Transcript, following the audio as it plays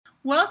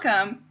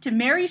Welcome to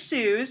Mary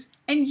Sue's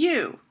and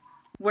You,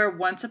 where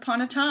once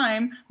upon a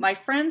time, my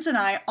friends and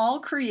I all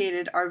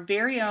created our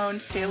very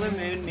own Sailor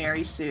Moon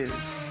Mary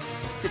Sue's.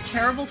 The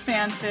terrible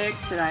fanfic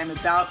that I am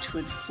about to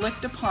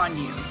inflict upon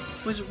you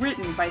was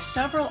written by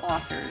several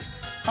authors,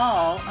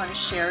 all on a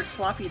shared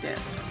floppy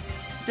disk.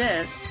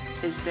 This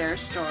is their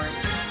story.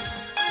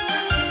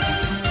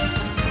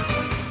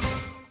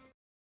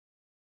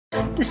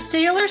 The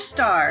Sailor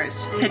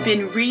Stars had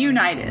been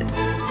reunited.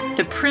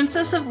 The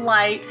Princess of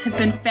Light had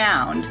been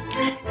found,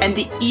 and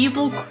the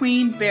evil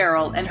Queen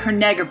Beryl and her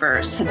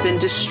Negaverse had been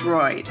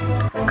destroyed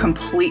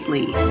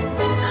completely.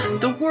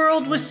 The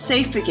world was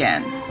safe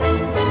again.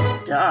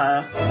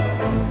 Duh.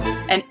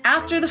 And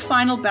after the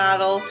final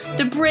battle,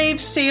 the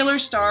brave Sailor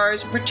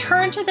Stars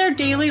returned to their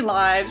daily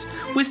lives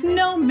with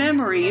no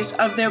memories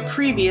of their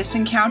previous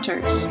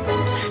encounters.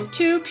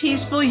 2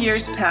 peaceful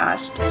years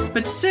passed,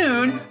 but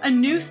soon a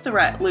new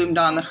threat loomed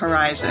on the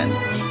horizon.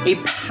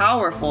 A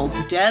powerful,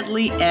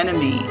 deadly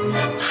enemy,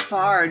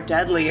 far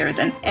deadlier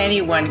than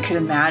anyone could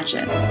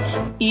imagine,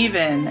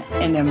 even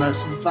in their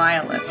most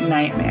violent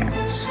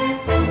nightmares.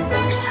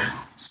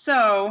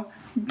 So,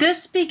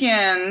 this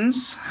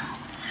begins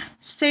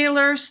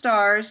Sailor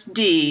Stars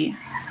D,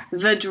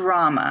 the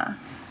drama.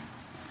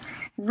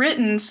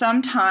 Written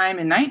sometime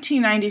in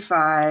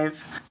 1995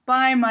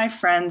 by my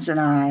friends and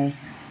I.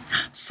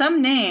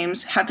 Some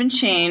names have been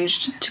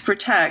changed to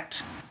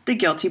protect the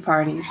guilty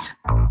parties.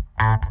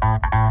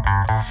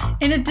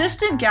 In a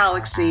distant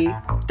galaxy,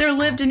 there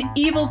lived an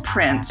evil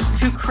prince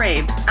who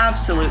craved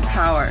absolute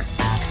power.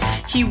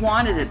 He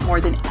wanted it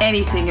more than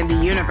anything in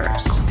the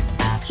universe.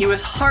 He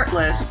was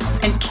heartless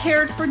and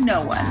cared for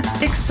no one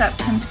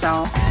except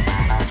himself.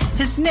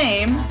 His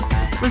name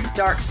was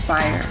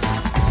Darkspire,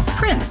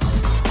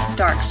 Prince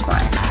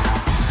Darkspire.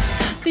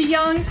 The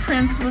young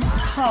prince was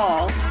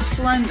tall,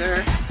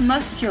 slender,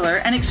 muscular,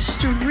 and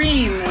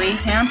extremely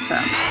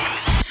handsome.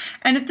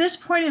 And at this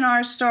point in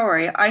our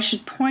story, I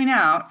should point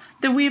out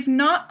that we have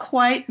not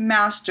quite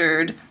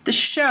mastered the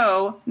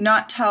show,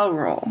 not tell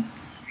rule.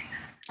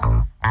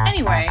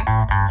 Anyway,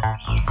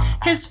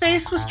 his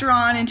face was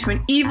drawn into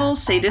an evil,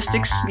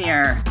 sadistic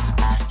sneer.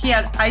 He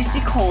had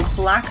icy cold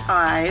black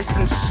eyes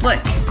and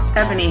slick,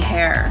 ebony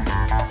hair.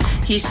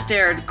 He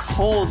stared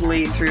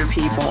coldly through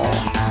people.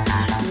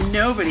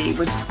 Nobody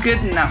was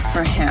good enough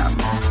for him.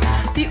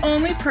 The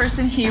only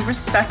person he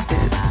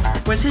respected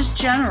was his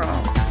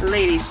general,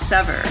 Lady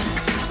Sever.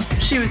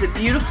 She was a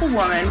beautiful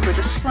woman with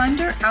a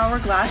slender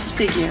hourglass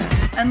figure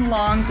and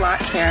long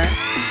black hair.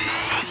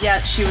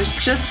 Yet she was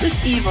just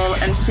as evil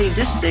and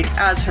sadistic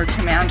as her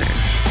commander.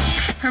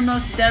 Her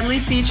most deadly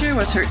feature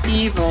was her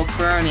evil,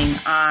 burning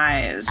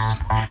eyes.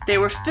 They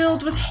were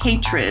filled with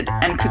hatred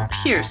and could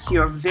pierce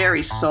your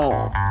very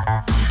soul.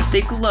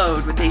 They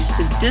glowed with a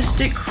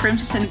sadistic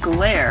crimson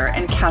glare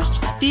and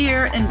cast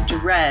fear and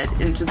dread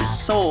into the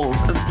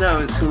souls of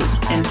those who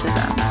looked into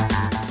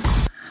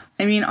them.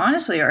 I mean,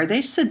 honestly, are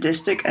they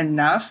sadistic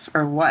enough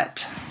or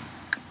what?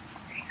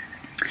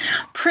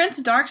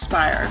 Prince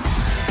Darkspire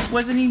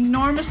was an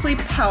enormously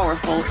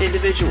powerful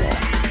individual.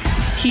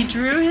 He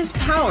drew his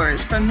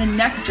powers from the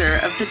nectar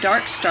of the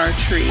Dark Star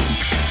tree.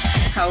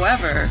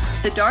 However,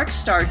 the Dark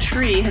Star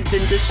tree had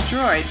been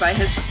destroyed by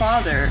his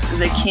father,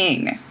 the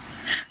king,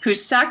 who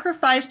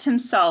sacrificed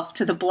himself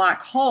to the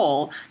black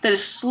hole that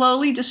is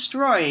slowly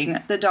destroying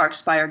the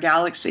Darkspire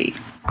galaxy.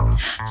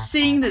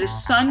 Seeing that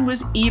his son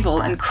was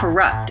evil and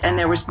corrupt and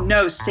there was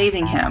no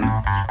saving him,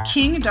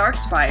 King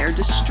Darkspire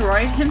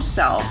destroyed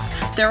himself,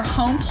 their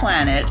home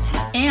planet,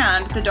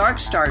 and the Dark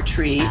Star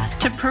tree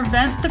to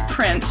prevent the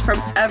prince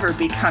from ever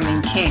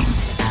becoming king.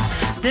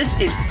 This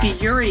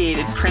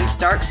infuriated Prince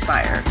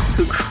Darkspire,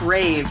 who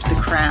craved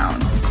the crown.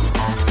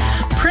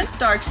 Prince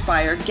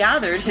Darkspire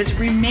gathered his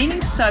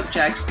remaining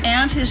subjects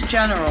and his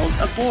generals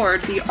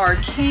aboard the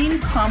Arcane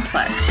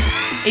Complex,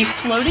 a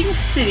floating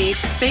city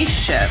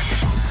spaceship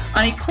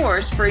on a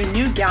course for a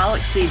new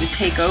galaxy to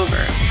take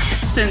over,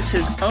 since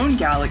his own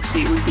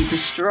galaxy would be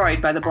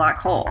destroyed by the black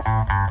hole.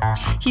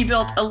 He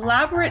built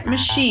elaborate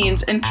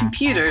machines and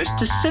computers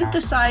to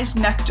synthesize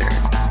nectar.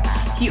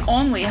 He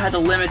only had a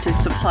limited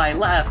supply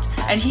left,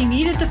 and he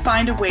needed to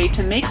find a way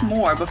to make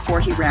more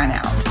before he ran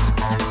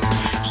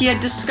out. He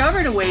had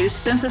discovered a way to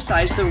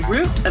synthesize the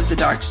root of the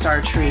Dark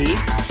Star tree,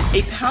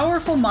 a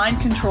powerful mind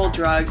control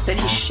drug that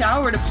he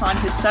showered upon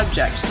his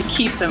subjects to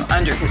keep them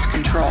under his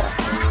control.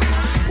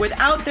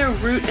 Without their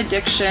root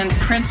addiction,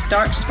 Prince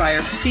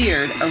Darkspire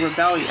feared a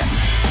rebellion.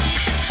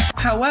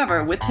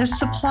 However, with his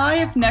supply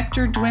of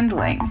nectar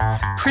dwindling,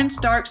 Prince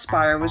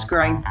Darkspire was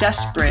growing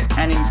desperate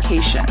and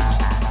impatient.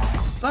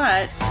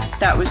 But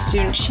that was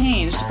soon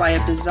changed by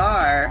a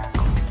bizarre,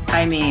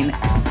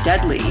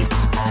 deadly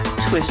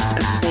twist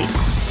of fate.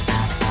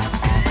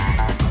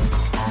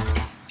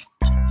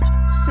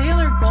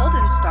 Sailor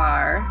Golden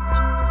Star,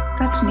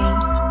 that's me,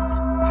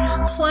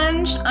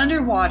 plunged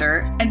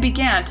underwater and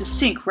began to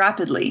sink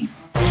rapidly.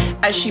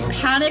 As she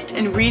panicked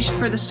and reached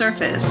for the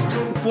surface,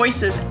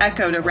 voices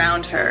echoed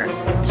around her.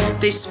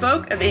 They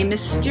spoke of a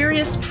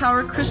mysterious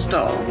power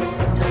crystal,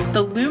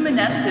 the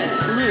luminescent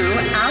blue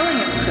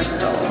allium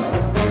crystal.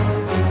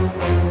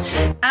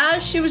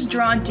 As she was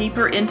drawn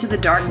deeper into the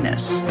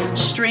darkness,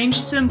 strange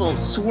symbols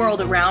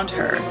swirled around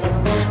her.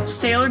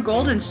 Sailor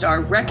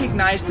Goldenstar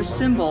recognized the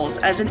symbols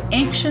as an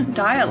ancient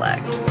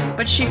dialect,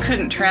 but she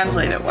couldn't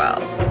translate it well.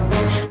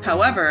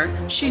 However,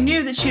 she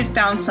knew that she had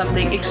found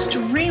something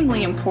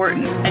extremely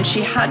important, and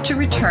she had to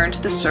return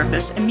to the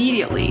surface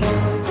immediately.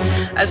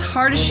 As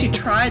hard as she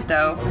tried,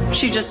 though,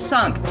 she just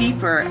sunk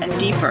deeper and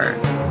deeper.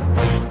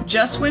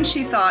 Just when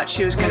she thought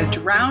she was going to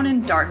drown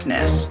in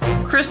darkness,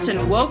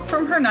 Kristen woke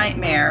from her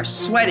nightmare,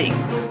 sweating,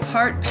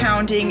 heart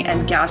pounding,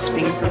 and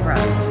gasping for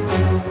breath.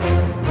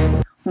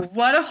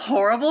 What a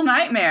horrible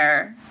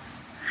nightmare!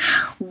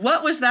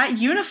 What was that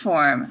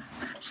uniform?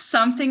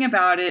 Something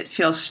about it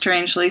feels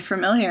strangely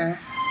familiar.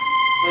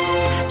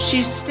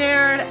 She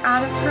stared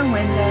out of her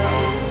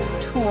window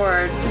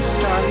toward the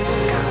starry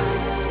sky.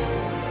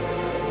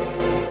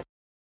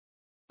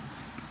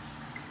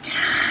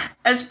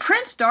 As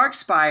Prince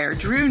Darkspire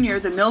drew near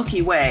the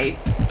Milky Way,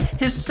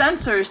 his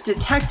sensors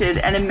detected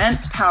an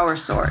immense power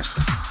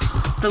source,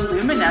 the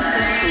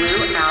luminescent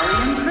blue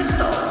allium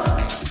crystal.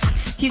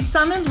 He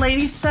summoned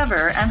Lady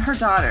Sever and her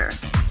daughter,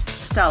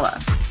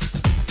 Stella.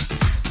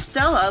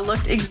 Stella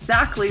looked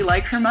exactly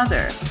like her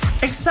mother,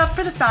 except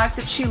for the fact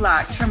that she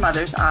lacked her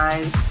mother's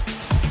eyes.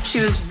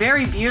 She was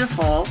very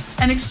beautiful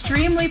and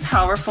extremely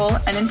powerful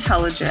and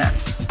intelligent.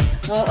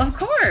 Well, of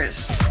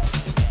course.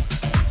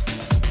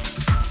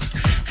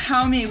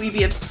 "How may we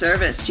be of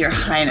service to your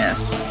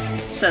highness?"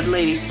 said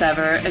Lady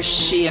Sever as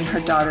she and her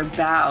daughter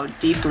bowed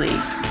deeply.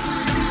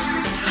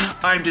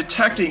 "I'm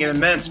detecting an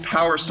immense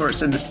power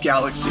source in this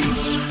galaxy,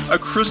 a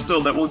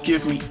crystal that will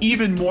give me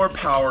even more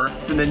power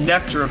than the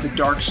nectar of the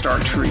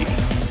Darkstar tree.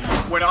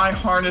 When I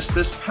harness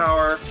this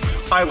power,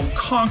 I will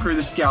conquer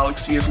this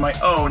galaxy as my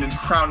own and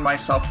crown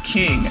myself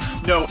king,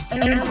 no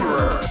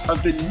emperor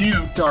of the new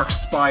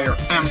Darkspire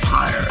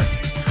Empire.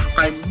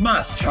 I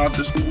must have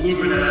this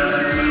luminous..."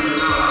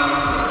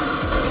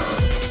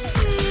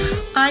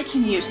 "I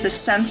can use the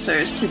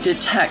sensors to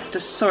detect the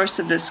source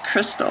of this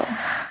crystal,"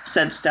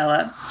 said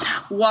Stella,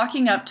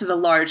 walking up to the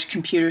large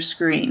computer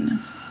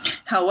screen.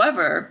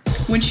 However,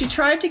 when she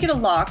tried to get a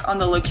lock on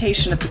the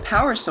location of the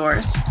power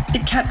source,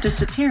 it kept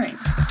disappearing.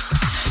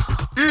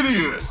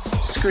 "Idiot!"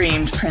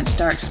 screamed Prince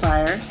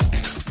Darkspire.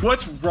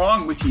 "What's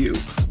wrong with you?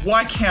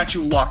 Why can't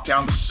you lock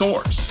down the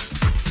source?"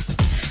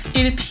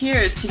 "It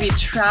appears to be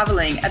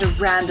traveling at a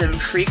random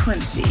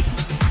frequency,"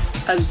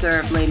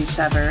 observed Lady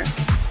Sever.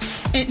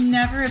 "It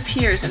never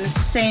appears in the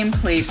same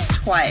place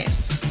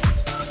twice."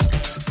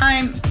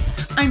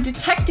 I'm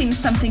detecting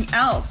something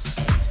else,"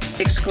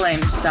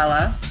 exclaimed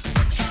Stella.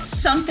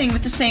 "Something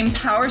with the same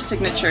power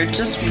signature,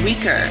 just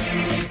weaker.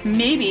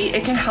 Maybe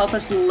it could help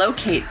us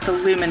locate the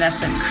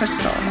luminescent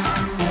crystal."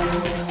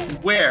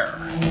 "Where?"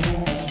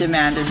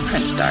 demanded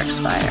Prince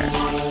Darkspire.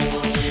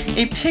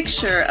 A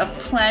picture of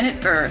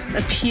planet Earth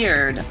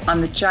appeared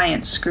on the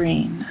giant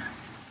screen.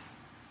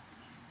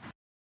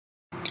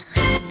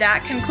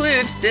 That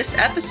concludes this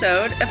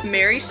episode of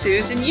Mary,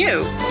 Suze, and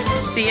You.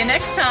 See you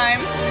next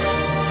time!